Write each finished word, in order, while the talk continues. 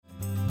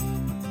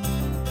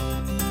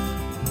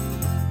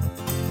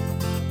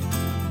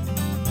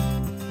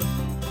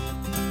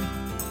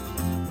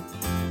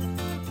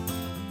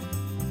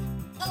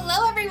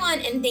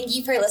everyone, and thank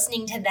you for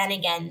listening to Then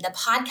Again, the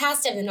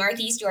podcast of the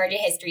Northeast Georgia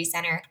History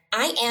Center.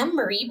 I am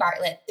Marie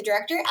Bartlett, the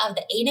director of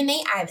the Ada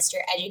Mae Ivester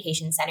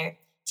Education Center.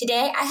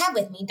 Today, I have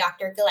with me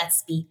Dr.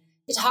 Gillespie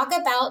to talk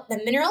about the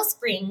mineral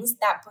springs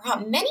that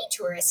brought many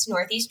tourists to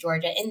Northeast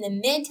Georgia in the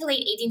mid to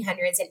late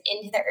 1800s and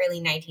into the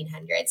early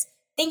 1900s.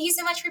 Thank you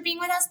so much for being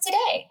with us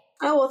today.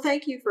 Oh, well,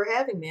 thank you for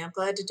having me. I'm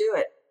glad to do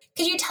it.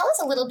 Could you tell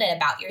us a little bit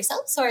about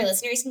yourself so our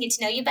listeners can get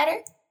to know you better?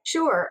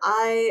 Sure.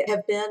 I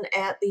have been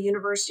at the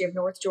University of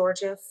North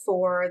Georgia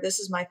this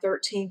is my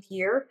 13th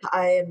year.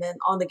 I am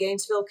on the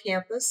Gainesville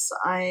campus.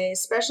 I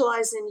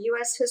specialize in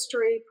U.S.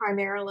 history,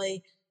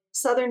 primarily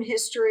Southern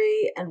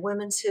history and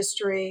women's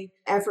history,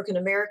 African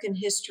American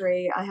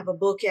history. I have a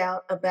book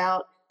out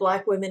about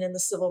Black women in the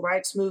Civil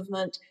Rights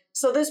Movement.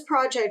 So this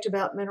project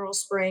about mineral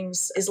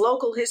springs is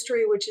local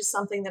history, which is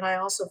something that I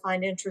also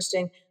find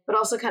interesting, but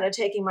also kind of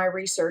taking my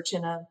research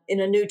in a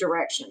new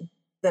direction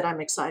that I'm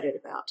excited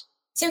about.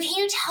 So can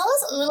you tell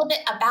us a little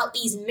bit about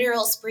these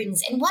mineral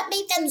springs and what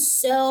made them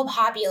so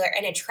popular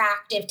and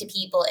attractive to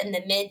people in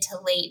the mid to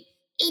late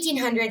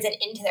 1800s and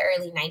into the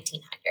early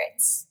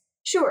 1900s?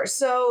 Sure.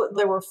 So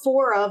there were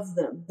 4 of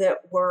them that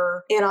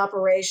were in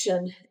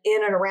operation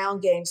in and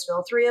around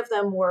Gainesville. 3 of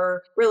them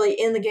were really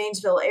in the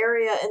Gainesville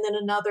area, and then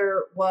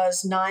another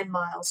was 9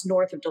 miles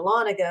north of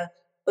Dahlonega,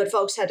 but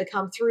folks had to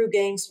come through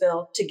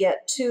Gainesville to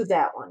get to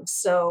that one.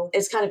 So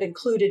it's kind of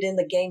included in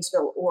the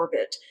Gainesville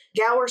orbit.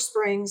 Gower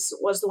Springs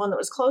was the one that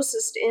was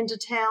closest into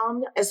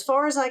town. As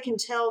far as I can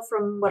tell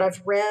from what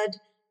I've read,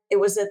 it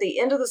was at the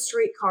end of the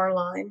streetcar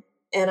line.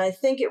 And I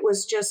think it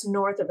was just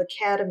north of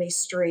Academy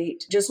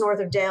Street, just north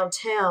of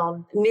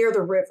downtown, near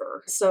the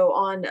river. So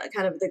on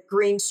kind of the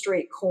Green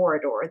Street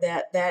corridor,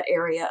 that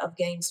area of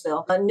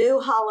Gainesville. New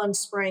Holland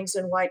Springs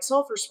and White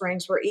Sulphur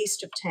Springs were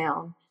east of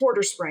town.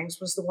 Porter Springs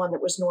was the one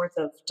that was north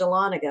of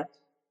Dahlonega.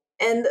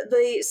 And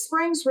the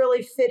springs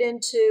really fit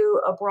into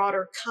a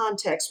broader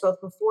context, both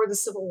before the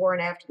Civil War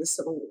and after the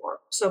Civil War.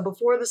 So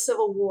before the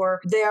Civil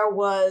War, there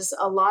was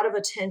a lot of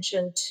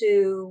attention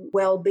to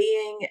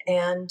well-being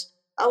and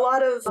a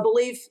lot of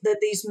belief that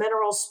these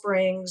mineral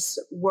springs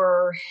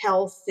were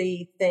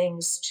healthy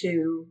things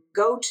to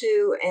go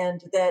to,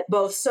 and that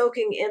both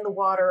soaking in the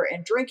water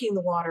and drinking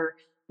the water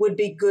would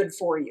be good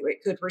for you.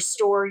 It could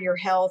restore your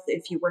health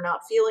if you were not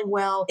feeling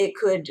well. It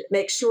could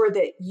make sure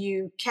that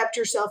you kept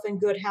yourself in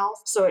good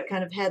health. So it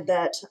kind of had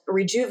that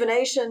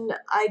rejuvenation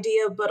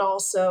idea, but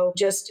also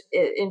just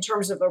in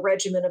terms of a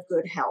regimen of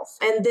good health.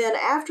 And then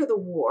after the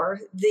war,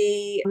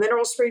 the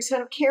mineral springs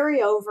kind of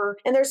carry over,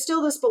 and there's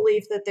still this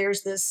belief that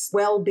there's this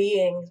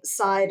well-being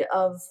side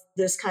of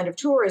this kind of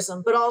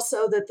tourism, but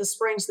also that the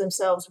springs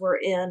themselves were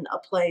in a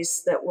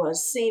place that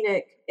was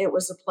scenic. It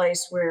was a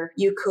place where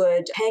you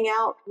could hang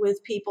out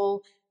with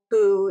people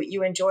who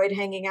you enjoyed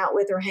hanging out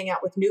with, or hang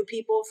out with new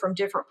people from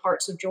different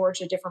parts of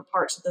Georgia, different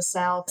parts of the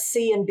South,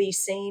 see and be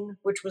seen,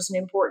 which was an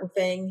important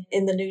thing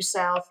in the New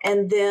South.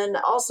 And then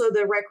also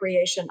the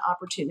recreation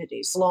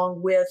opportunities,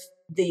 along with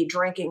the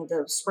drinking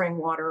the spring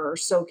water or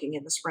soaking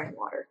in the spring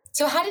water.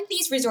 So how did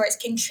these resorts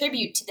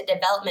contribute to the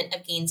development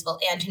of Gainesville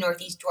and to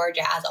Northeast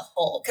Georgia as a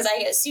whole? Because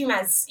I assume,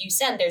 as you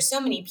said, there's so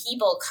many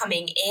people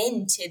coming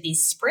into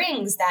these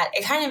springs that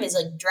it kind of is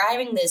like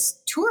driving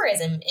this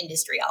tourism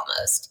industry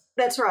almost.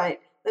 That's right.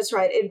 That's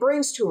right. It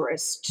brings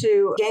tourists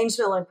to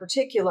Gainesville in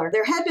particular.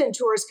 There had been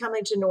tourists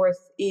coming to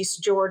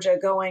Northeast Georgia,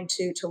 going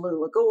to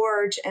Tallulah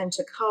Gorge and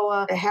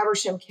Toccoa.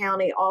 Habersham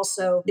County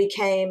also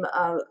became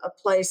a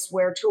place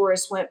where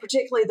tourists went,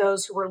 particularly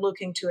those who were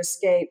looking to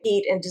escape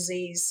heat and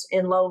disease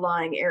in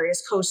low-lying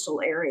areas, coastal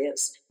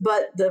areas.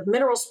 But the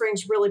mineral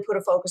springs really put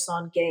a focus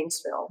on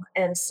Gainesville.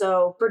 And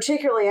so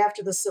particularly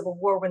after the Civil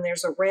War, when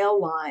there's a rail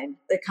line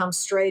that comes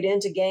straight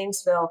into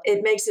Gainesville,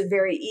 it makes it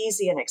very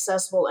easy and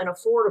accessible and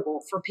affordable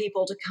for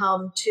people to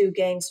come to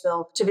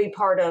Gainesville to be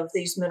part of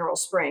these mineral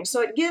springs.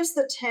 So it gives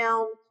the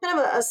town kind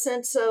of a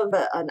sense of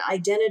an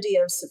identity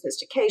of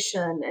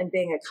sophistication and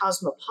being a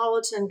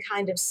cosmopolitan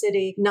kind of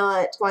city,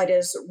 not quite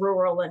as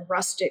rural and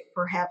rustic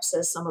perhaps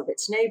as some of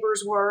its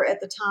neighbors were at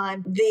the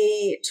time.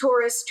 The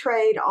tourist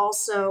trade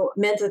also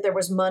meant that there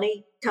was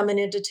money coming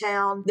into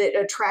town that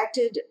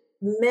attracted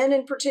men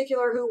in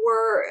particular who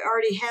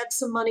already had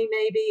some money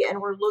maybe and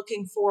were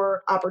looking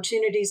for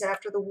opportunities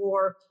after the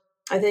war.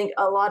 I think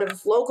a lot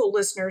of local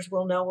listeners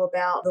will know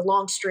about the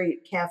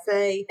Longstreet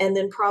Cafe, and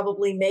then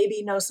probably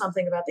maybe know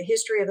something about the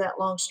history of that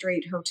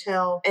Longstreet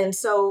Hotel. And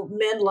so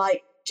men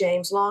like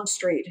James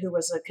Longstreet, who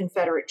was a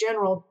Confederate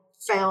general,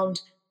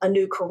 found a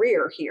new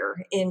career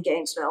here in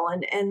Gainesville.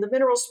 And the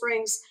Mineral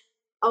Springs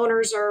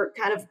owners are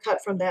kind of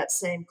cut from that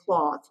same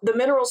cloth. The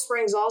Mineral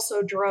Springs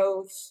also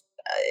drove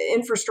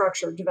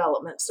infrastructure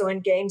development. So in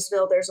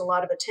Gainesville, there's a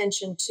lot of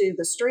attention to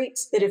the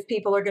streets, that if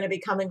people are going to be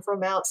coming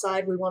from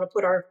outside, we want to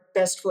put our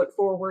best foot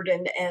forward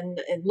and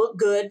look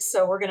good.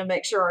 So we're going to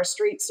make sure our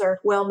streets are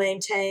well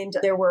maintained.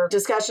 There were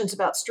discussions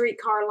about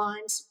streetcar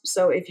lines.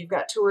 So if you've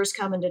got tourists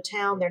coming to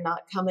town, they're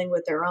not coming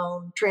with their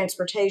own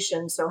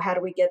transportation. So how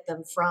do we get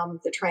them from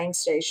the train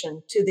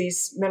station to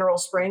these mineral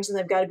springs? And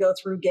they've got to go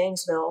through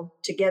Gainesville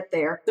to get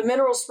there. The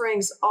mineral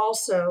springs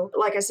also,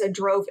 like I said,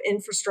 drove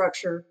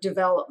infrastructure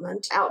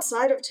development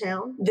outside of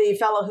town. The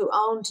fellow who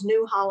owned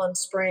New Holland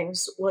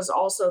Springs was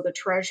also the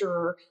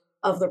treasurer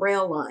of the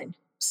rail line.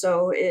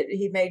 So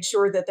he made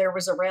sure that there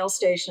was a rail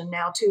station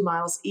now 2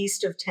 miles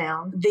east of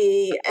town.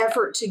 The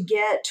effort to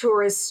get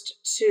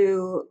tourists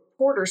to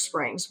Porter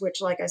Springs,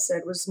 which, like I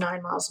said, was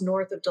 9 miles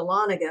north of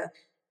Dahlonega,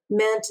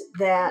 meant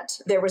that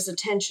there was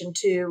attention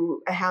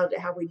to how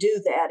we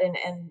do that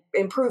and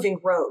improving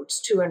roads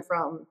to and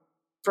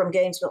from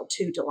Gainesville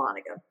to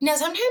Dahlonega. Now,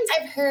 sometimes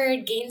I've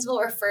heard Gainesville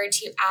referred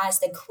to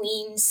as the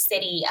Queen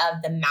City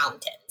of the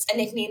Mountains, a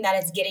nickname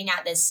that is getting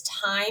at this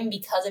time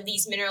because of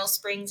these mineral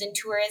springs and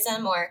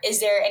tourism, or is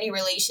there any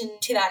relation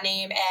to that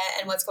name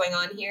and what's going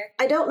on here?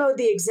 I don't know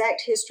the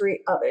exact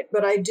history of it,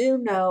 but I do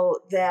know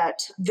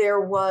that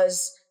there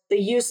was the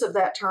use of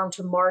that term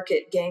to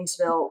market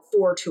Gainesville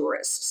for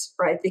tourists,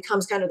 right? It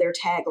becomes kind of their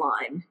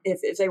tagline.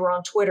 If they were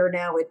on Twitter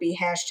now, it'd be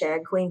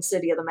hashtag Queen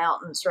City of the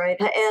Mountains, right?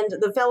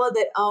 And the fellow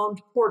that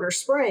owned Porter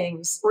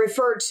Springs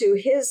referred to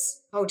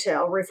his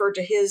hotel, referred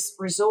to his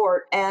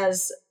resort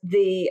as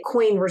the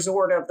Queen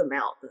Resort of the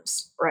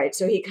Mountains, right?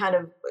 So he kind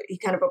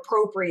of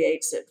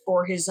appropriates it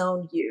for his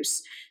own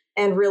use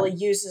and really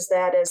uses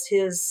that as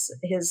his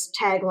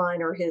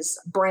tagline or his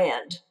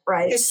brand,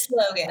 right? His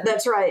slogan.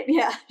 That's right.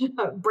 Yeah.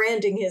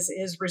 Branding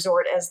his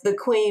resort as the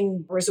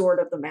Queen Resort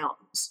of the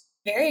Mountains.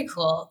 Very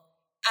cool.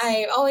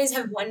 I always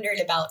have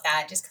wondered about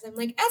that just because I'm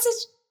like,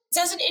 that's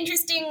such an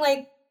interesting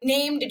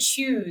name to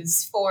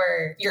choose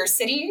for your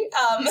city.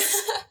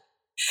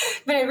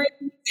 But I really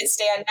think it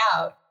stand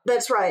out.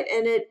 That's right.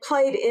 And it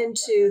played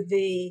into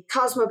the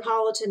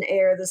cosmopolitan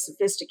air, the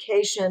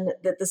sophistication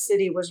that the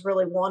city was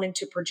really wanting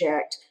to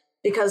project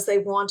because they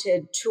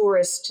wanted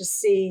tourists to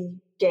see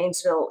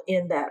Gainesville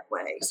in that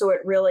way. So it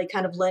really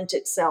kind of lent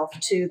itself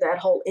to that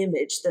whole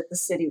image that the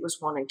city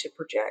was wanting to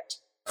project.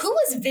 Who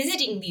was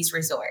visiting these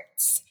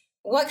resorts?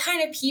 What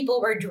kind of people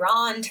were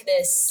drawn to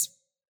this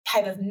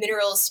type of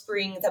mineral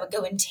springs that would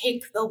go and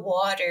take the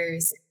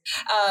waters?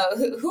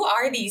 Who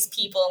are these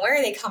people and where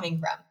are they coming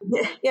from?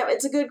 Yeah,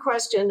 it's a good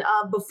question.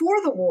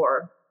 Before the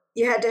war,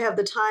 you had to have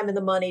the time and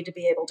the money to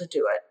be able to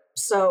do it.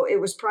 So it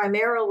was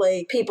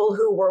primarily people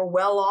who were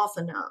well off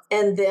enough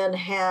and then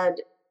had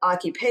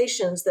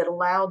occupations that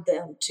allowed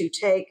them to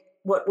take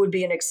what would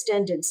be an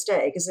extended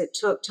stay because it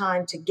took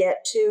time to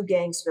get to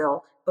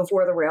Gainesville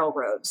before the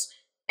railroads.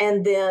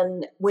 And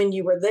then when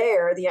you were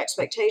there, the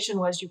expectation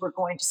was you were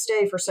going to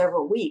stay for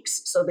several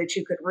weeks so that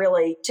you could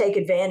really take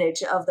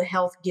advantage of the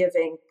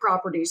health-giving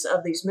properties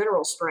of these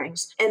mineral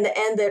springs and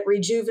that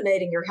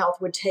rejuvenating your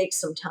health would take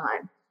some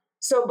time.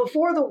 So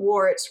before the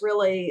war, it's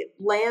really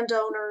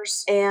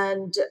landowners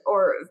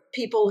or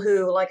people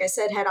who, like I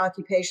said, had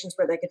occupations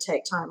where they could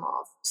take time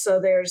off. So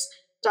there's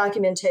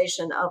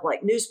documentation of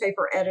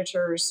newspaper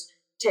editors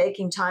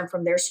taking time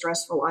from their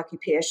stressful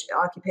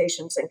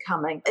occupations and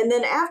coming. And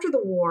then after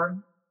the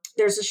war,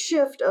 there's a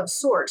shift of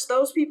sorts.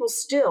 Those people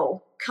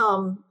still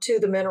come to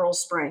the mineral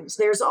springs.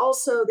 There's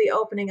also the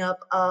opening up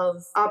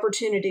of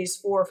opportunities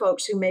for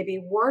folks who maybe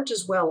weren't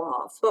as well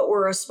off, but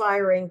were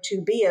aspiring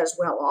to be as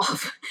well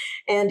off.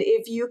 And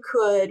if you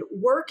could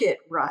work it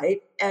right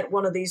at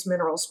one of these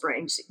mineral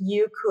springs,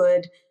 you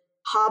could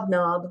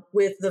hobnob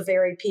with the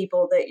very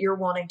people that you're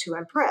wanting to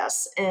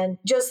impress. And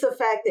just the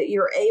fact that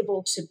you're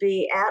able to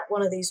be at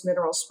one of these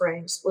mineral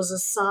springs was a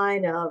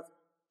sign of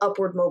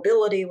upward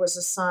mobility, was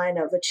a sign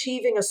of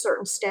achieving a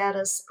certain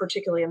status,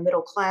 particularly a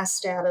middle class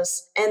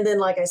status. And then,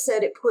 like I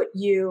said, it put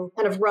you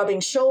kind of rubbing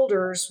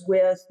shoulders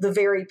with the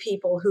very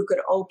people who could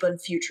open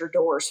future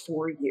doors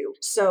for you.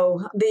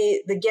 So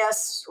the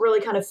guests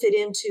really kind of fit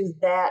into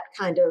that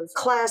kind of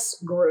class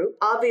group.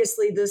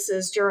 Obviously, this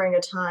is during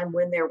a time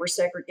when there were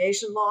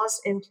segregation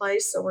laws in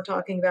place. So we're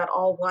talking about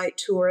all white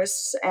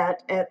tourists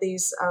at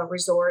these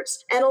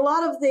resorts. And a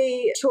lot of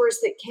the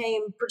tourists that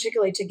came,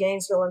 particularly to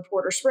Gainesville and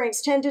Porter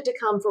Springs, tended to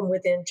come from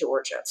within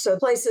Georgia. So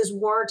places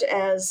weren't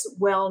as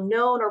well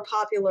known or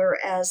popular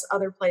as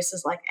other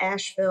places like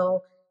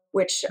Asheville,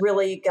 which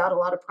really got a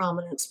lot of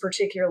prominence,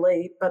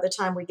 particularly by the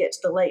time we get to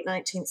the late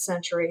 19th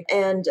century,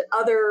 and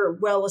other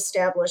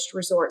well-established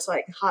resorts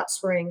like Hot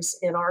Springs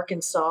in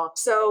Arkansas.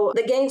 So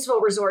the Gainesville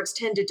resorts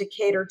tended to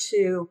cater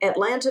to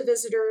Atlanta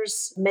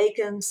visitors,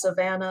 Macon,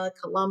 Savannah,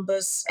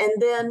 Columbus,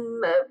 and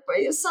then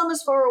some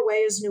as far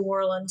away as New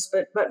Orleans,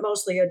 but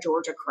mostly a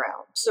Georgia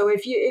crowd. So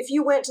if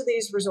you went to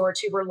these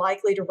resorts, you were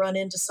likely to run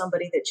into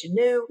somebody that you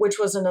knew, which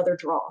was another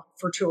draw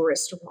for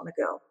tourists to want to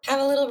go. Have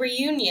a little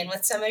reunion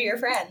with some of your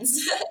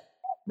friends.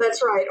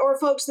 That's right. Or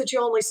folks that you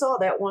only saw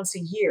that once a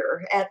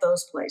year at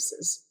those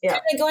places. Yeah.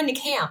 Kind of going to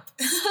camp.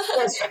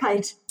 That's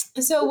right.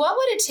 So what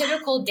would a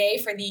typical day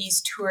for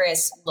these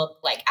tourists look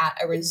like at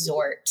a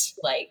resort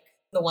like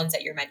the ones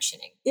that you're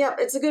mentioning? Yeah,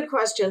 it's a good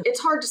question. It's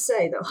hard to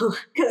say, though,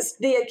 because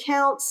the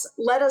accounts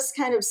let us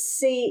kind of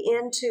see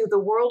into the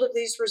world of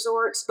these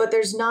resorts, but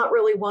there's not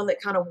really one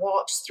that kind of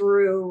walks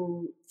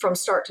through from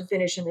start to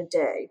finish in a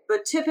day.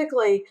 But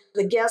typically,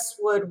 the guests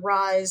would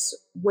rise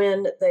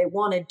when they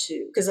wanted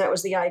to, because that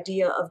was the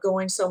idea of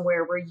going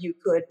somewhere where you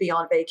could be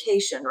on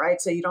vacation, right?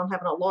 So you don't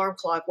have an alarm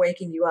clock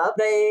waking you up.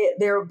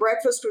 Their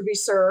breakfast would be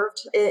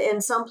served.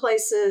 In some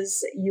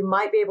places, you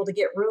might be able to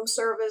get room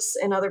service.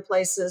 In other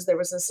places, there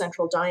was a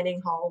central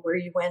dining hall where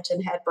you went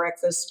and had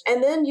breakfast.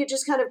 And then you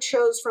just kind of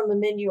chose from the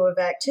menu of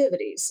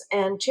activities.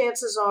 And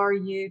chances are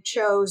you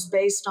chose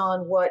based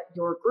on what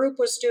your group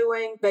was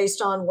doing,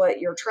 based on what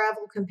your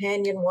travel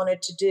companion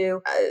wanted to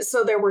do.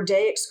 So there were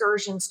day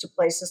excursions to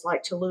places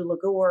like Tallulah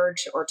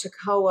Gorge or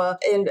Toccoa.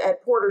 And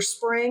at Porter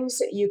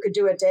Springs, you could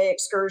do a day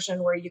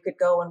excursion where you could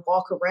go and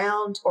walk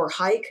around or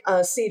hike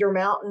Cedar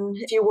Mountain.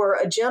 If you were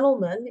a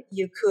gentleman,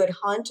 you could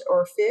hunt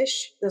or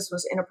fish. This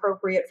was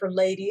inappropriate for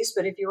ladies,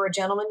 but if you were a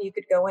gentleman, you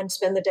could go and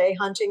spend the day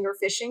hunting or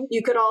fishing.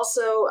 You could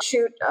also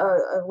shoot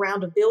a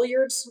round of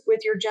billiards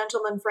with your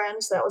gentleman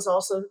friends. That was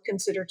also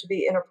considered to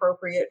be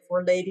inappropriate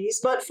for ladies.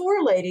 But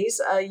for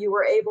ladies, you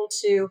were able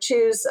to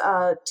choose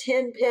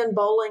 10-pin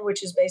bowling,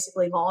 which is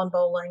basically lawn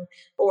bowling,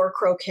 or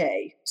croquet.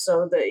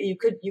 So that you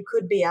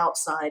could be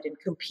outside and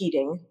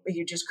competing, but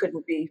you just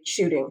couldn't be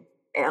shooting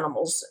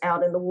animals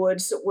out in the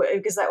woods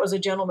because that was a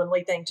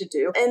gentlemanly thing to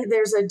do. And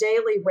there's a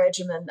daily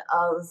regimen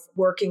of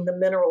working the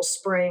mineral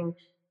spring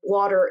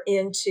water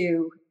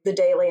into the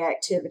daily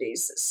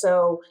activities.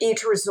 So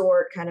each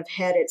resort kind of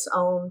had its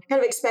own kind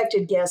of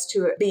expected guests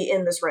to be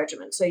in this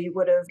regimen. So you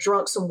would have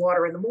drunk some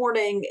water in the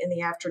morning, in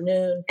the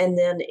afternoon, and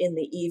then in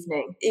the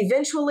evening.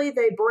 Eventually,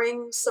 they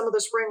bring some of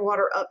the spring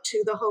water up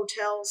to the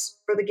hotels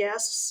for the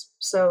guests.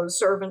 So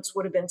servants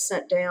would have been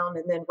sent down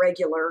and then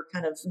regular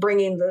kind of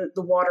bringing the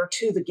water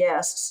to the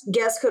guests.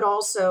 Guests could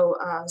also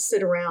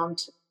sit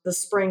around the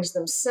springs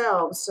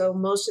themselves. So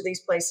most of these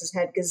places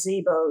had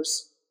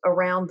gazebos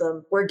around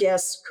them where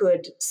guests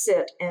could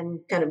sit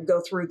and kind of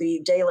go through the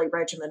daily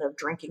regimen of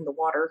drinking the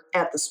water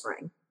at the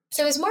spring.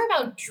 So it's more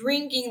about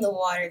drinking the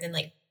water than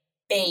like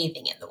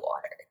bathing in the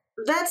water.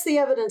 That's the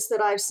evidence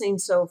that I've seen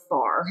so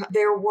far.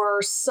 There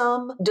were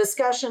some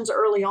discussions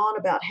early on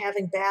about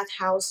having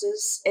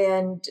bathhouses.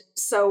 And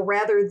so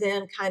rather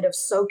than kind of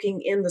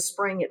soaking in the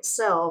spring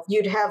itself,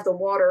 you'd have the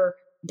water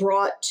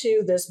brought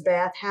to this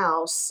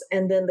bathhouse,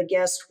 and then the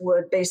guest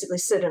would basically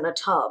sit in a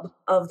tub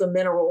of the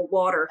mineral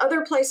water.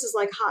 Other places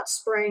like Hot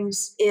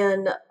Springs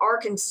in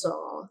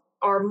Arkansas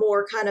are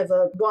more kind of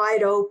a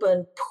wide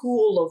open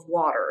pool of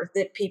water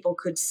that people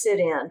could sit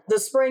in. The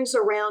springs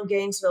around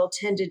Gainesville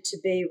tended to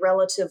be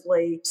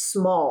relatively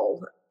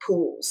small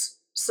pools.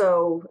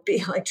 So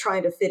be like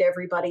trying to fit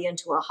everybody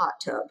into a hot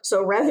tub.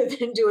 So rather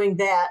than doing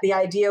that, the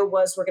idea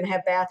was we're going to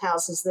have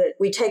bathhouses that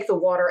we take the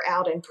water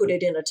out and put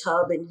it in a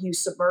tub and you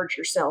submerge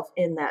yourself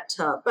in that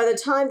tub. By the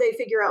time they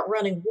figure out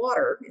running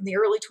water in the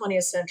early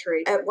 20th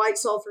century at White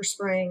Sulphur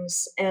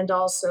Springs and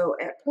also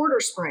at Porter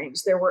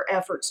Springs, there were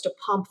efforts to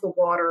pump the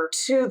water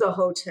to the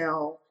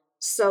hotel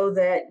so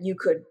that you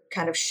could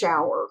kind of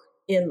shower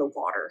in the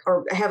water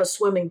or have a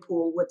swimming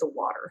pool with the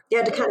water. You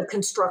had to kind of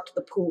construct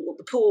the pool.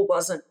 The pool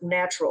wasn't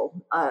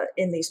natural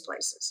in these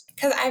places.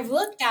 Because I've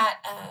looked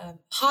at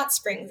hot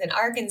springs in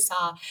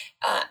Arkansas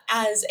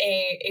as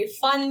a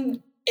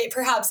fun,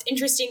 perhaps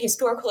interesting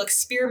historical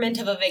experiment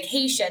of a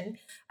vacation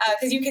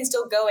because you can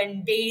still go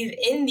and bathe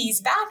in these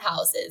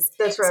bathhouses.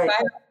 That's right. So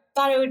I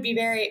thought it would be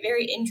very,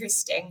 very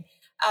interesting.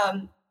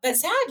 But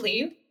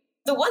sadly,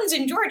 the ones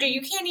in Georgia,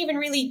 you can't even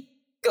really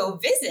go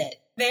visit.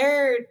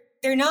 They're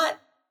not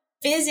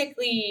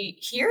physically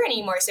here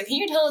anymore. So can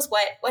you tell us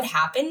what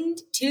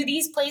happened to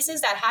these places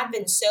that had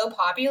been so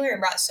popular and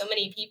brought so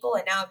many people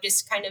and now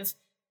just kind of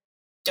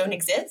don't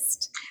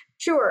exist?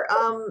 Sure.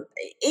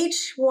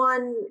 Each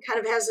one kind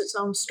of has its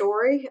own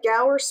story.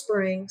 Gower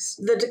Springs,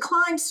 the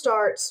decline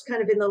starts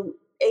kind of in the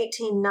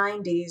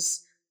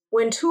 1890s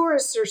when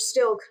tourists are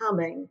still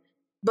coming,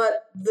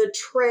 but the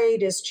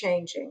trade is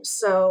changing.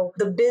 So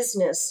the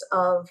business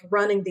of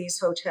running these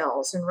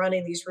hotels and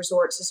running these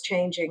resorts is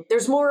changing.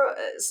 There's more,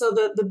 so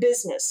the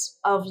business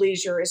of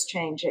leisure is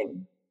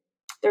changing.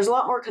 There's a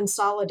lot more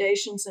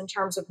consolidations in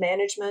terms of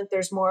management.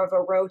 There's more of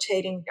a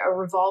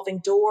revolving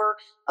door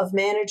of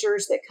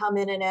managers that come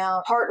in and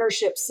out.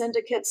 Partnership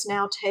syndicates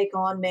now take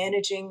on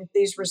managing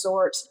these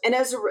resorts. And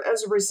as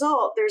a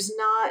result, there's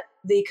not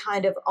the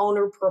kind of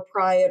owner,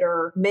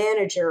 proprietor,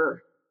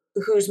 manager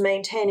who's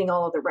maintaining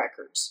all of the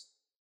records.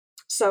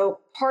 So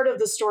part of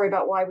the story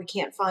about why we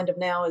can't find them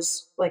now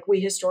is like we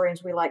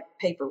historians, we like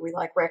paper, we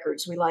like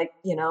records, we like,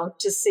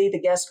 to see the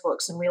guest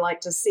books and we like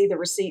to see the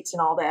receipts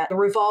and all that. The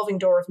revolving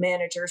door of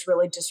managers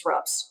really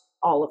disrupts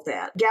all of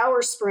that.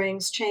 Gower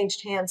Springs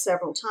changed hands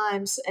several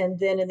times and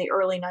then in the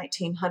early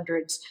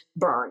 1900s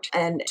burned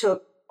and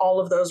took all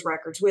of those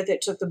records with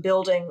it, took the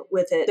building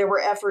with it. There were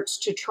efforts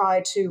to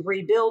try to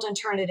rebuild and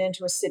turn it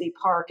into a city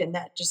park, and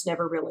that just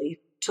never really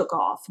took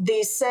off.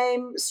 The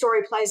same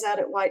story plays out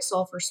at White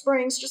Sulphur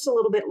Springs just a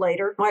little bit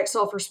later. White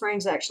Sulphur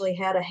Springs actually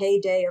had a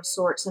heyday of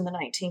sorts in the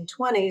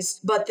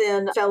 1920s, but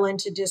then fell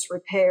into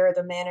disrepair.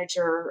 The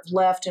manager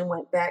left and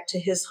went back to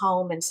his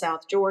home in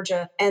South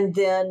Georgia, and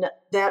then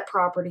that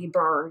property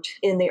burned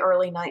in the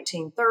early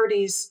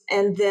 1930s.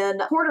 And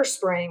then Porter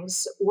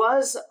Springs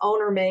was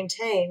owner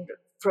maintained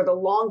for the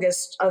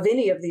longest of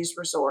any of these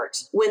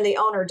resorts. When the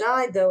owner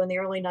died, though, in the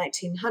early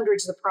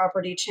 1900s, the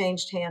property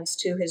changed hands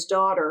to his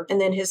daughter. And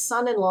then his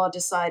son-in-law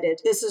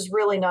decided, this is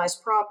really nice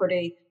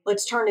property.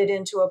 Let's turn it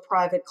into a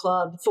private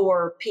club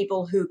for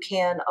people who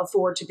can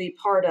afford to be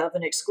part of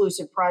an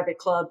exclusive private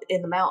club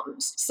in the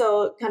mountains.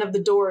 So kind of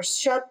the doors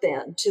shut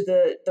then to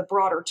the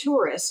broader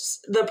tourists.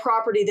 The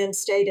property then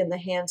stayed in the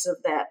hands of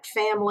that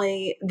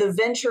family. The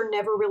venture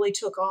never really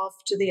took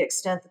off to the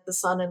extent that the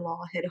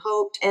son-in-law had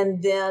hoped.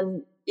 And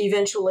then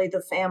eventually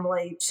the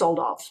family sold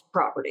off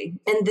property.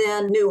 And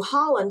then New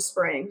Holland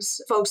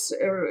Springs, folks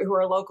who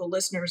are local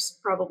listeners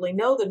probably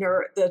know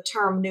the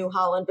term New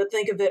Holland, but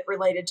think of it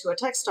related to a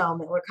textile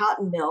mill or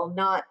cotton mill,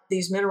 not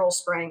these mineral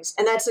springs.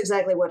 And that's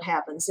exactly what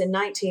happens. In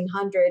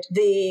 1900,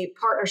 the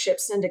partnership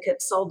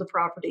syndicate sold the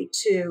property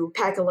to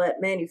Pacolet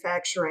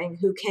Manufacturing,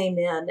 who came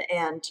in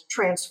and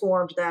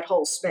transformed that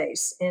whole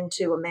space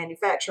into a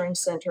manufacturing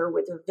center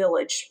with a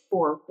village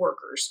for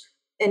workers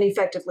and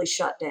effectively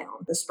shut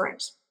down the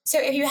springs. So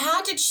if you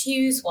had to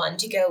choose one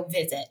to go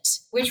visit,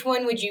 which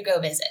one would you go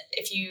visit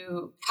if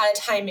you had a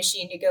time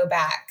machine to go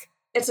back?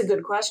 It's a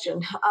good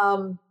question.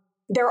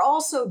 They're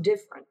all so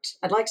different.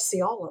 I'd like to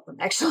see all of them,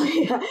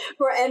 actually,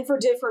 for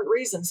different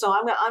reasons. So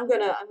I'm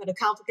gonna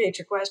complicate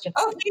your question.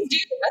 Oh, please do.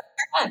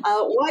 That's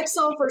fun. White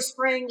Sulphur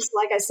Springs,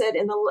 like I said,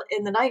 in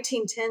the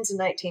 1910s and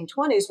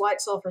 1920s, White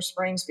Sulphur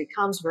Springs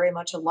becomes very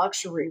much a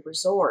luxury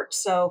resort.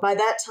 So by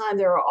that time,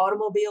 there are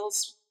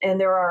automobiles, and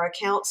there are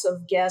accounts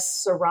of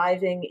guests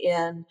arriving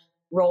in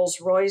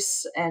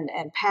Rolls-Royce and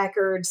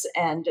Packards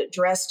and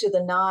dressed to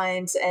the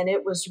nines. And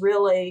it was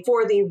really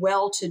for the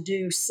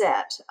well-to-do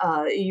set.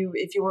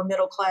 If you were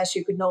middle class,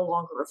 you could no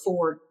longer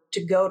afford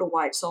to go to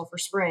White Sulphur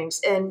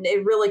Springs. And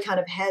it really kind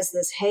of has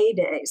this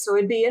heyday. So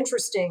it'd be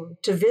interesting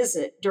to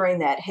visit during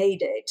that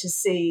heyday to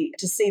see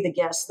the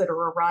guests that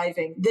are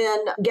arriving. Then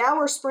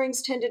Gower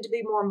Springs tended to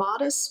be more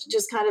modest,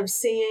 just kind of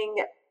seeing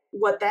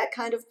what that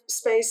kind of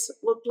space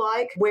looked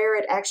like, where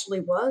it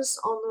actually was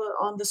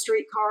on the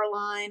streetcar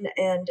line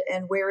and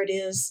where it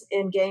is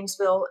in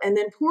Gainesville. And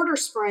then Porter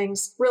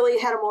Springs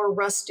really had a more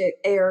rustic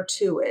air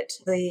to it.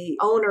 The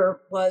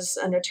owner was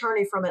an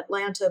attorney from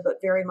Atlanta, but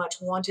very much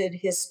wanted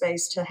his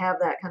space to have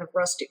that kind of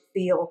rustic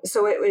feel.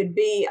 So it would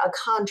be a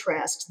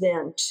contrast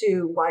then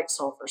to White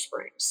Sulphur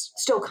Springs.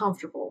 Still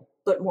comfortable,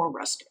 but more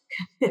rustic.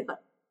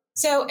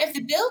 So if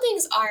the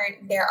buildings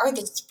aren't there, are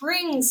the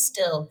springs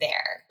still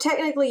there?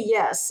 Technically,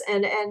 yes.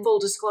 And full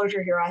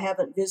disclosure here, I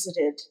haven't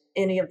visited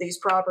any of these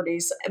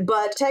properties,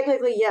 but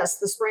technically, yes,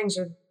 the springs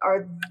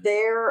are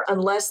there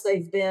unless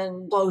they've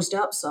been closed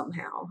up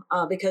somehow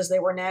because they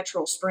were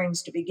natural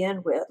springs to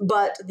begin with.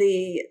 But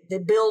the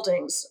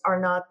buildings are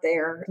not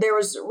there. There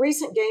was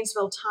recent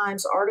Gainesville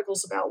Times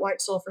articles about White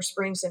Sulphur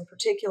Springs in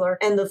particular,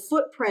 and the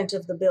footprint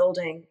of the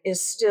building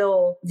is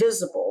still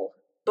visible,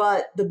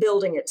 but the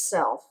building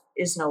itself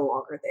is no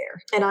longer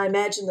there. And I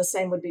imagine the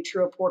same would be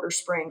true of Porter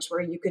Springs,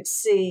 where you could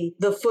see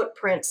the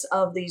footprints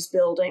of these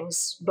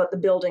buildings, but the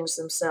buildings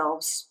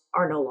themselves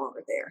are no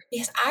longer there.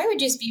 Yes, I would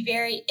just be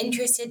very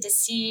interested to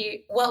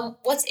see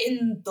what's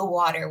in the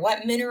water,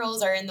 what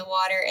minerals are in the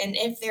water, and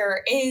if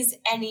there is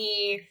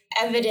any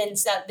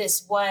evidence that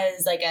this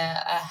was like a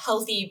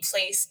healthy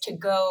place to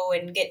go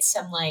and get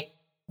some like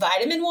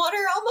vitamin water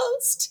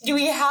almost. Do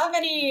we have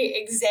any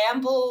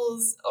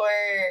examples or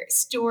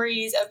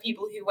stories of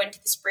people who went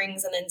to the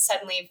springs and then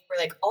suddenly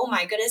were like, oh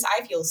my goodness,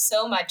 I feel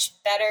so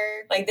much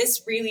better. Like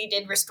this really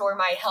did restore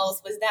my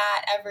health. Was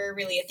that ever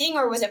really a thing,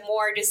 or was it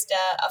more just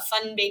a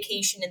fun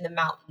vacation in the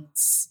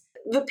mountains?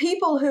 The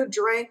people who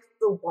drank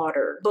the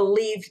water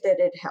believed that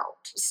it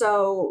helped.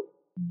 So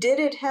did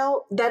it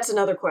help? That's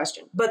another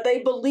question. But they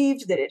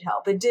believed that it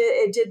helped. It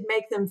did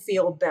make them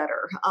feel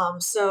better.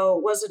 So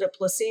was it a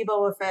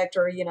placebo effect,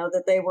 or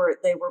that they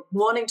were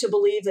wanting to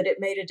believe that it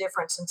made a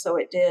difference, and so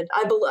it did?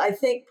 I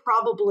think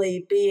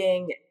probably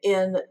being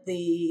in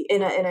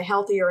a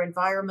healthier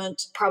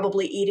environment,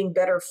 probably eating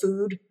better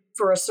food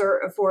for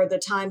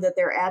the time that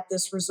they're at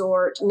this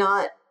resort,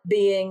 not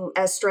being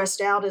as stressed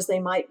out as they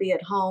might be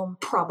at home,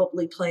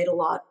 probably played a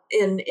lot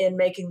in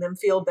making them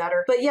feel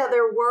better. But yeah,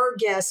 there were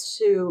guests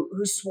who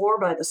swore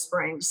by the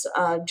springs,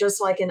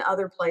 just like in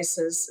other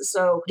places.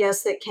 So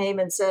guests that came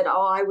and said,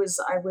 oh, I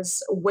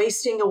was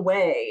wasting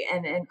away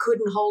and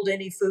couldn't hold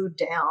any food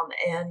down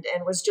and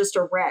was just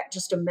a wreck,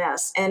 just a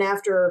mess. And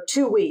after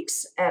 2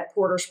 weeks at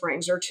Porter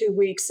Springs or 2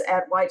 weeks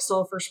at White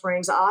Sulphur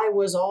Springs, I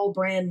was all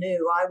brand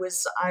new. I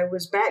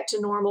was back to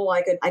normal.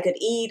 I could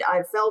eat.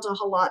 I felt a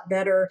whole lot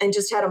better and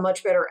just had a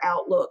much better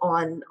outlook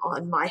on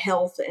my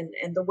health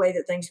and the way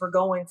that things were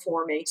going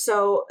for me.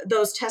 So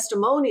those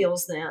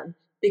testimonials then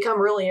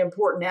become really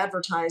important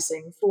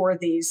advertising for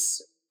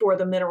these for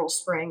the Mineral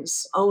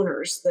Springs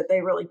owners, that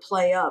they really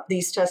play up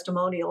these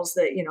testimonials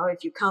that,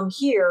 if you come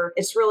here,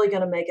 it's really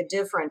going to make a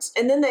difference.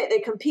 And then they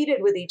competed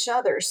with each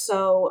other.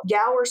 So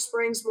Gower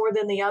Springs, more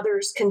than the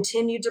others,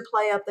 continued to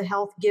play up the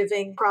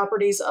health-giving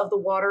properties of the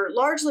water,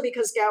 largely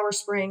because Gower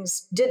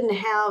Springs didn't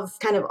have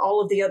kind of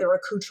all of the other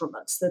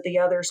accoutrements that the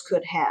others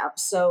could have.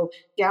 So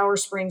Gower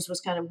Springs was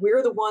kind of,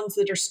 we're the ones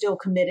that are still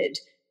committed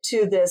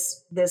to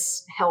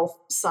this health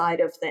side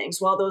of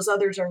things, while those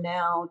others are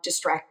now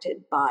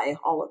distracted by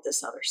all of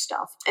this other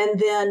stuff. And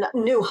then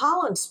New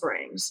Holland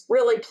Springs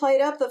really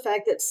played up the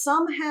fact that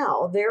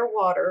somehow their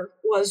water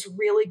was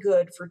really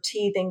good for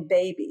teething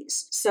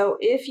babies. So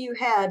if you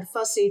had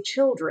fussy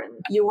children,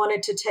 you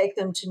wanted to take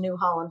them to New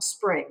Holland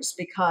Springs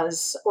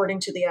because,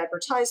 according to the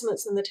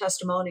advertisements and the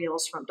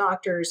testimonials from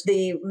doctors,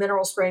 the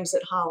mineral springs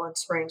at Holland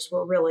Springs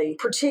were really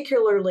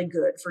particularly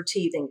good for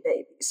teething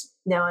babies.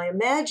 Now, I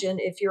imagine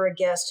if you're a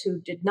guest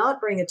who did not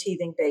bring a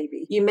teething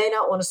baby, you may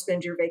not want to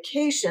spend your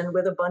vacation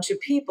with a bunch of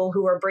people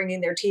who are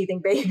bringing their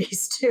teething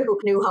babies to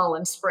New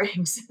Holland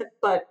Springs.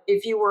 But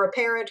if you were a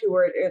parent who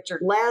were at your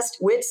last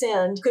wit's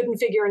end, couldn't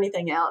figure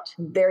anything out,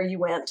 there you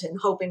went, and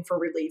hoping for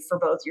relief for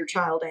both your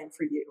child and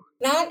for you.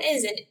 That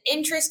is an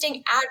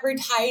interesting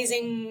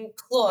advertising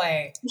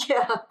ploy.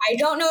 Yeah. I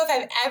don't know if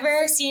I've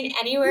ever seen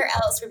anywhere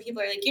else where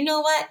people are like, you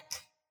know what?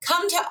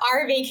 Come to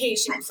our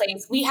vacation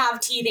place. We have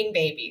teething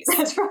babies.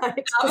 That's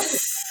right.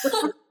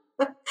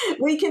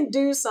 We can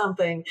do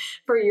something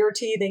for your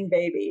teething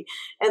baby.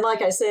 And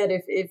like I said,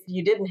 if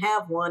you didn't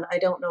have one, I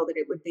don't know that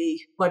it would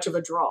be much of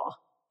a draw.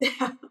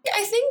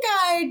 I think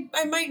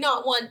I might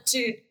not want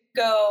to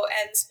go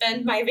and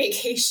spend my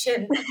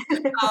vacation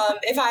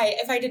if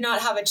I did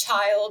not have a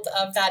child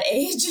of that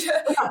age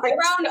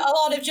around a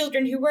lot of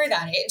children who were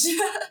that age.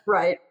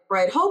 Right.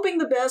 Hoping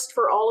the best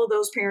for all of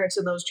those parents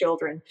and those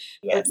children.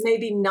 Yes. But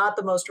maybe not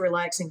the most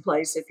relaxing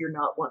place if you're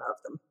not one of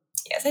them.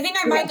 Yes, I think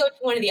I might go to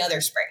one of the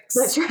other springs.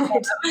 That's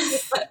right.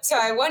 So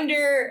I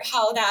wonder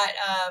how that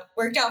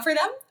worked out for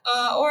them,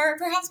 or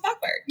perhaps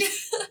backward.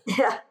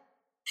 Yeah.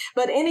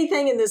 But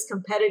anything in this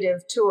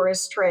competitive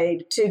tourist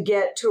trade to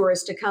get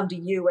tourists to come to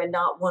you and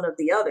not one of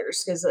the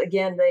others, because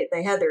again,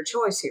 they had their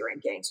choice here in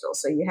Gainesville,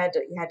 so you had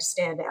to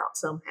stand out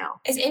somehow.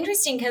 It's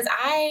interesting because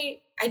I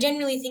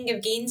generally think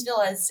of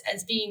Gainesville as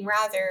being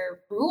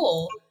rather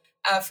rural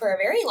for a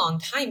very long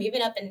time,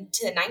 even up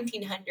into the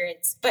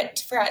 1900s.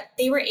 But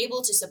they were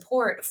able to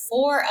support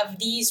 4 of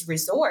these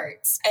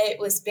resorts. It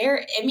was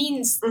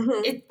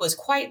it was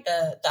quite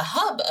the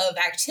hub of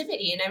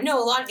activity. And I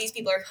know a lot of these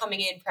people are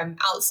coming in from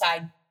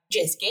outside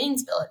just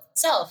Gainesville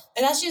itself.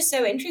 And that's just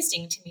so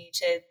interesting to me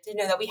to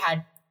know that we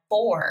had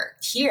 4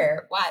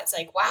 here. Wow, it's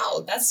like,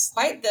 wow, that's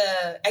quite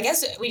I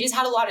guess we just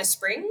had a lot of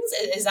springs.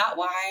 Is that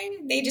why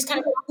they just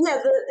kind of...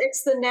 Yeah,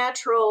 it's the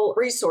natural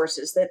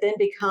resources that then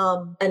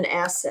become an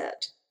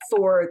asset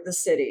for the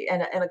city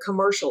and a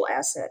commercial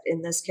asset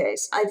in this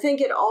case. I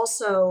think it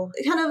also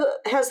kind of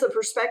has the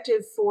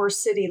perspective for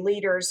city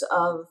leaders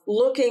of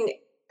looking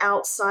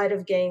outside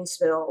of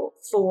Gainesville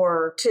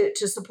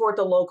to support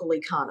the local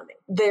economy.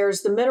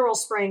 There's the mineral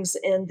springs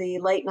in the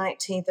late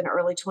 19th and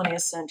early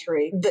 20th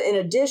century. In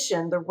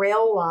addition, the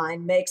rail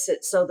line makes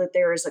it so that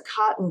there is a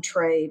cotton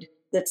trade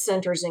that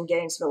centers in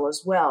Gainesville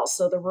as well.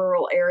 So the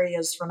rural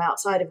areas from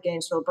outside of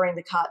Gainesville bring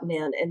the cotton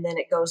in, and then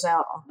it goes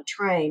out on the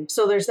train.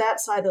 So there's that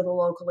side of the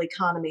local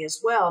economy as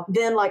well.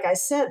 Then, like I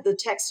said, the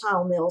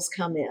textile mills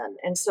come in.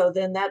 And so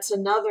then that's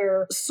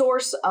another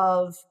source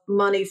of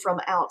money from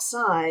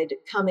outside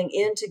coming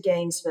into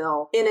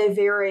Gainesville in a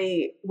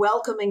very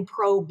welcoming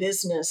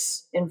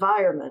pro-business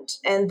environment.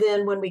 And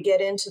then when we get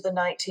into the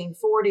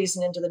 1940s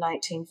and into the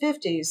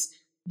 1950s,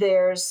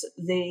 there's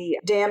the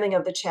damming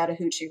of the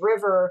Chattahoochee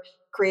River,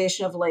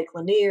 creation of Lake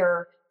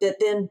Lanier, that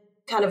then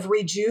kind of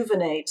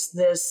rejuvenates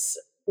this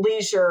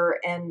leisure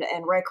and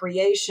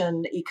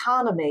recreation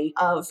economy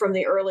from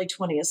the early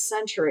 20th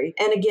century.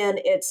 And again,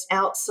 it's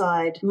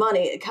outside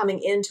money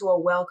coming into a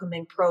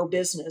welcoming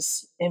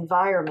pro-business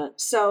environment.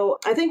 So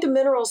I think the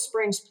mineral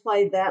springs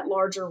played that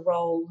larger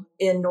role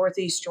in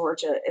Northeast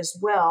Georgia as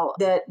well,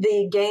 that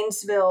the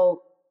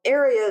Gainesville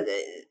area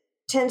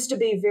tends to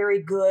be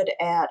very good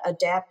at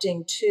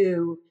adapting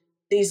to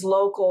these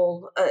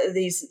local,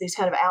 these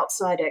kind of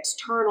outside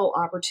external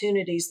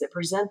opportunities that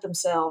present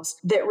themselves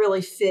that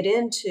really fit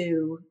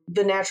into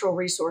the natural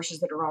resources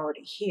that are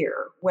already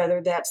here,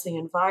 whether that's the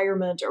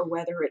environment or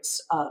whether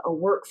it's a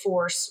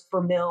workforce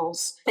for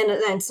mills.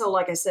 And so,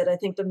 like I said, I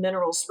think the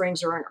mineral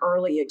springs are an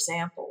early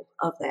example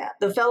of that.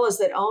 The fellows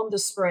that owned the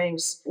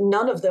springs,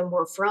 none of them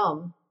were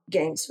from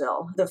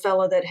Gainesville. The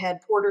fellow that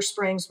had Porter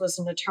Springs was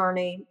an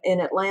attorney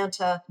in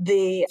Atlanta.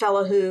 The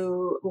fellow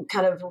who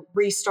kind of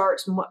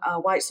restarts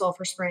White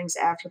Sulphur Springs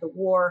after the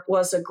war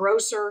was a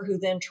grocer who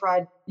then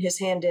tried his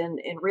hand in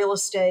real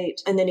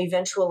estate and then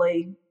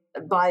eventually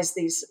buys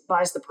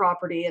the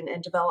property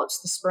and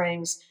develops the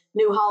springs.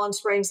 New Holland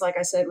Springs, like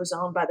I said, was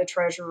owned by the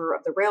treasurer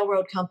of the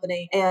railroad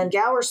company. And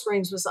Gower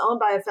Springs was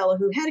owned by a fellow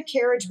who had a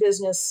carriage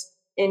business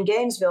in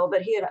Gainesville,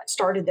 but he had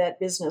started that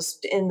business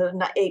in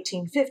the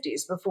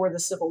 1850s before the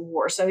Civil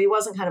War. So he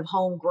wasn't kind of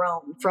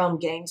homegrown from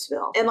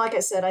Gainesville. And like I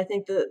said, I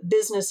think the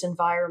business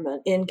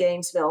environment in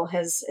Gainesville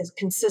has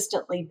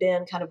consistently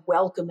been kind of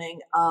welcoming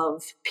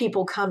of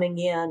people coming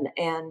in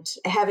and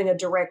having a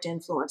direct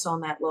influence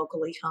on that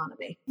local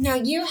economy. Now,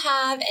 you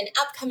have an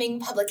upcoming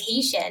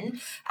publication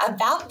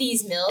about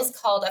these mills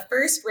called A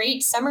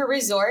First-Rate Summer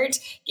Resort,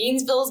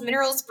 Gainesville's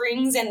Mineral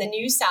Springs and the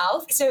New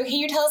South. So can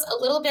you tell us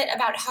a little bit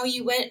about how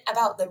you went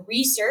about the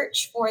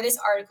research for this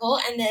article,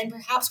 and then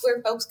perhaps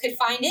where folks could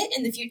find it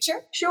in the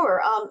future?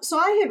 Sure. So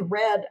I had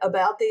read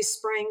about these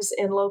springs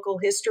in local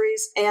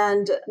histories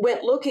and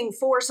went looking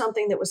for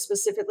something that was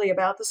specifically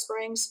about the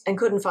springs and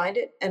couldn't find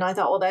it. And I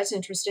thought, well, that's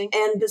interesting.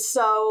 And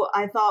so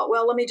I thought,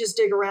 well, let me just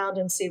dig around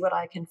and see what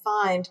I can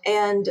find.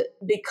 And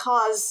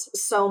because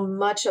so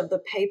much of the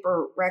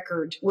paper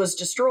record was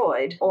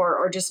destroyed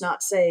or just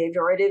not saved,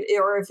 or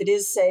if it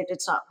is saved,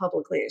 it's not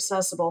publicly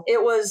accessible,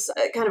 it was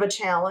kind of a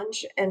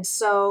challenge. And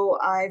so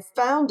I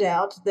found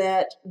out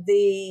that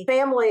the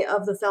family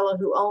of the fellow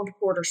who owned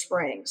Porter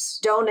Springs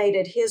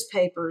donated his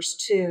papers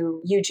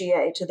to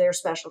UGA, to their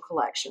special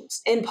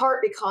collections, in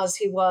part because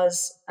he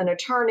was an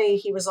attorney.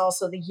 He was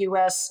also the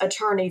U.S.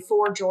 attorney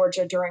for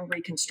Georgia during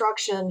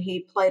Reconstruction.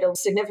 He played a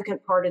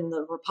significant part in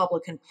the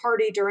Republican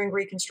Party during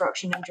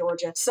Reconstruction in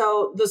Georgia.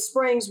 So the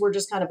Springs were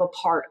just kind of a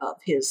part of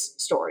his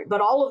story.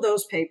 But all of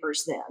those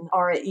papers then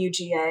are at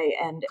UGA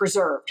and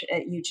preserved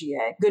at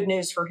UGA. Good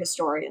news for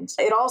historians.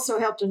 It also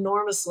helped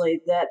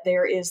enormously that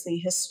there is the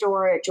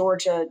historic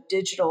Georgia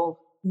Digital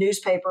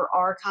newspaper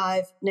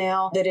archive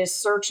now that is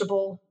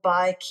searchable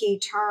by key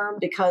term,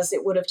 because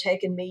it would have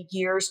taken me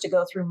years to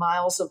go through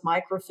miles of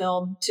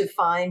microfilm to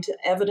find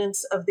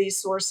evidence of these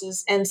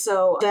sources. And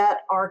so that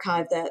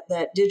archive,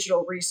 that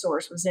digital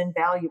resource, was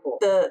invaluable.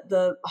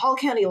 The Hall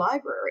County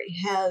Library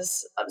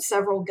has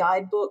several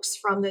guidebooks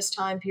from this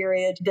time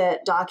period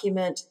that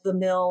document the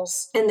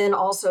mills, and then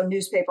also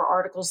newspaper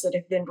articles that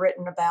have been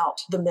written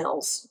about the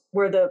mills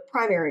were the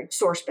primary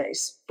source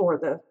base for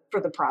the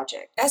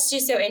project. That's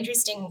just so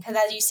interesting because,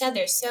 as you said,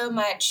 there's so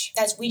much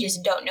that we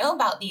just don't know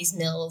about these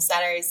mills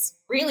that is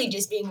really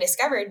just being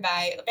discovered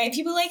by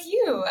people like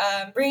you,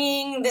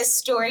 bringing this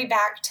story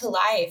back to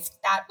life.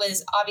 That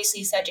was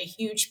obviously such a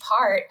huge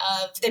part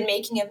of the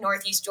making of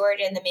Northeast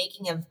Georgia and the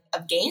making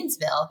of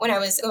Gainesville. When I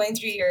was going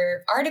through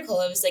your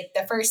article, it was like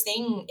the first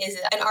thing is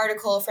an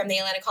article from the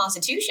Atlanta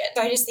Constitution.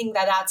 So I just think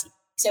that that's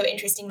so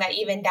interesting that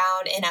even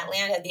down in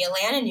Atlanta, the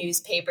Atlanta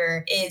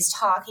newspaper is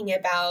talking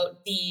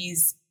about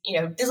these,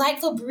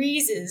 delightful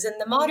breezes and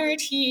the moderate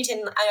heat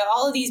and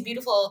all of these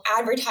beautiful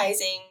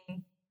advertising,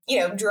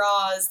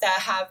 draws that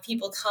have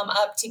people come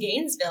up to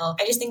Gainesville.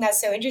 I just think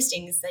that's so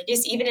interesting. It's like,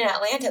 just even in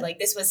Atlanta, like,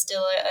 this was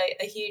still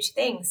a huge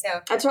thing.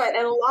 So that's right.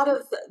 And a lot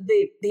of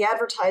the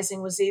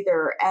advertising was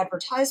either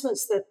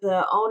advertisements that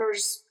the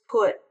owners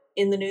put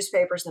in the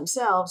newspapers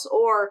themselves,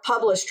 or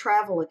published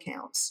travel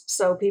accounts.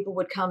 So people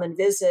would come and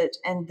visit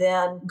and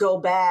then go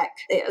back.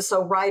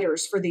 So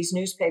writers for these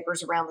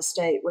newspapers around the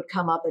state would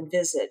come up and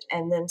visit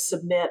and then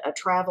submit a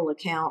travel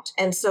account.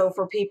 And so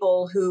for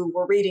people who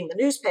were reading the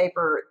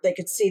newspaper, they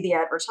could see the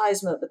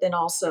advertisement, but then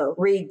also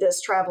read this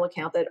travel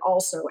account that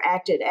also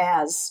acted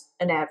as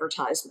an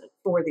advertisement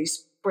for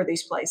these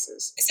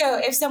places. So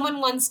if someone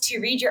wants to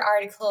read your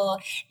article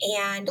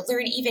and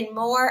learn even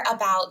more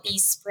about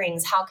these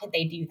springs, how could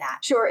they do that?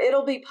 Sure.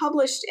 It'll be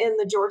published in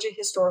the Georgia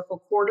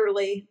Historical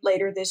Quarterly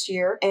later this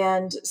year.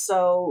 And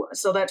so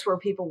that's where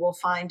people will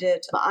find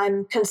it.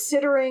 I'm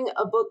considering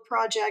a book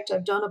project.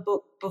 I've done a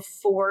book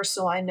before,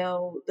 so I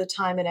know the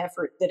time and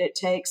effort that it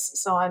takes.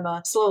 So I'm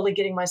slowly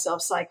getting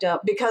myself psyched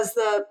up, because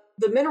the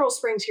mineral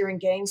springs here in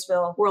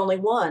Gainesville were only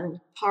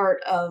one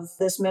part of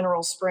this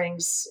mineral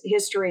springs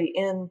history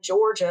in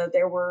Georgia.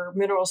 There were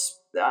mineral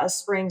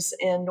springs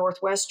in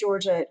northwest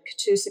Georgia at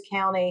Catoosa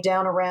County,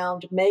 down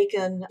around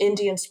Macon.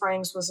 Indian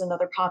Springs was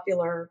another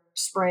popular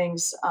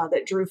springs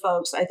that drew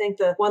folks. I think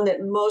the one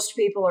that most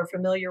people are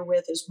familiar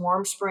with is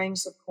Warm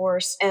Springs, of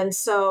course. And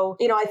so,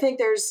 I think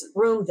there's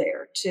room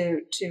there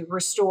to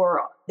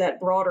restore that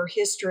broader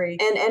history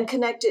and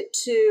connect it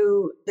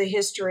to the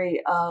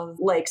history of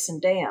lakes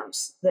and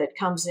dams that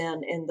comes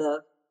in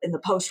the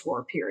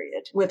post-war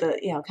period, with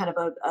a kind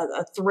of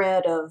a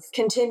thread of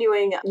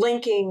continuing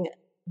linking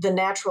the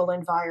natural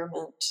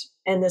environment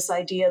and this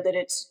idea that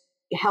it's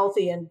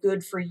healthy and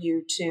good for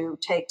you to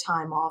take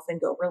time off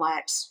and go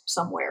relax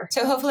somewhere.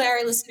 So hopefully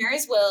our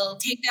listeners will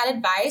take that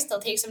advice. They'll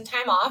take some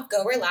time off,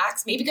 go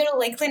relax, maybe go to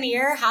Lake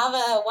Lanier, have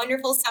a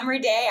wonderful summer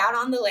day out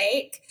on the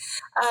lake.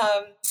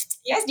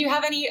 Yes, do you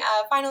have any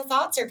final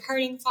thoughts or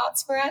parting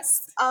thoughts for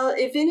us?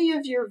 If any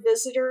of your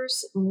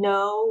visitors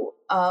know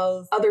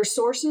of other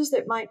sources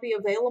that might be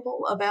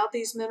available about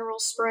these mineral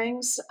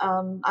springs,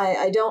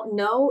 I don't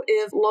know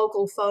if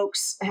local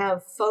folks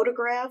have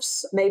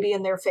photographs, maybe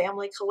in their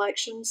family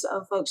collections,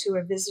 of folks who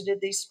have visited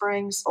these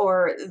springs,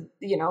 or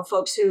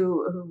folks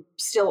who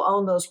still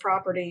own those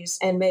properties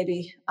and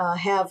maybe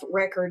have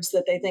records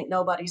that they think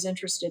nobody's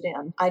interested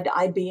in.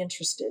 I'd be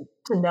interested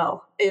to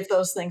know if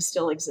those things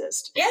still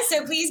exist. Yeah,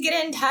 so please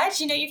get in touch.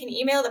 You can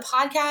email the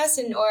podcast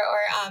or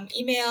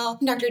email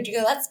Dr.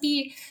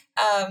 Gillespie.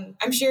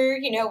 I'm sure,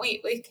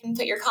 we can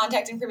put your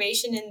contact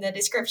information in the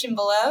description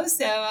below.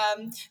 So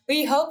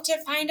we hope to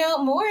find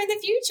out more in the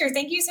future.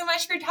 Thank you so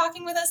much for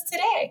talking with us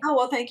today. Oh,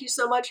 well, thank you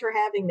so much for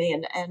having me.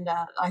 And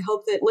I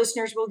hope that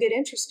listeners will get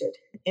interested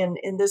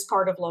in this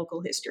part of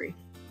local history.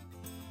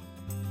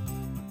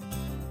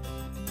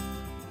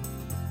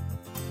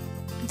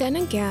 Then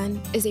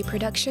Again is a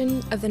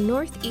production of the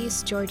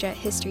Northeast Georgia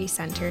History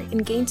Center in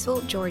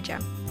Gainesville, Georgia.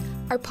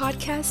 Our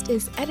podcast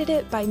is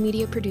edited by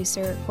media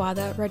producer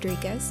Guada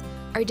Rodriguez.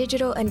 Our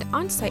digital and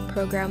on-site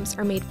programs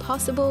are made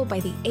possible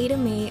by the Ada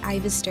Mae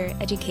Ivester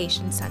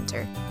Education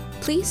Center.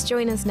 Please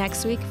join us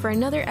next week for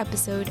another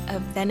episode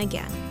of Then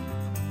Again.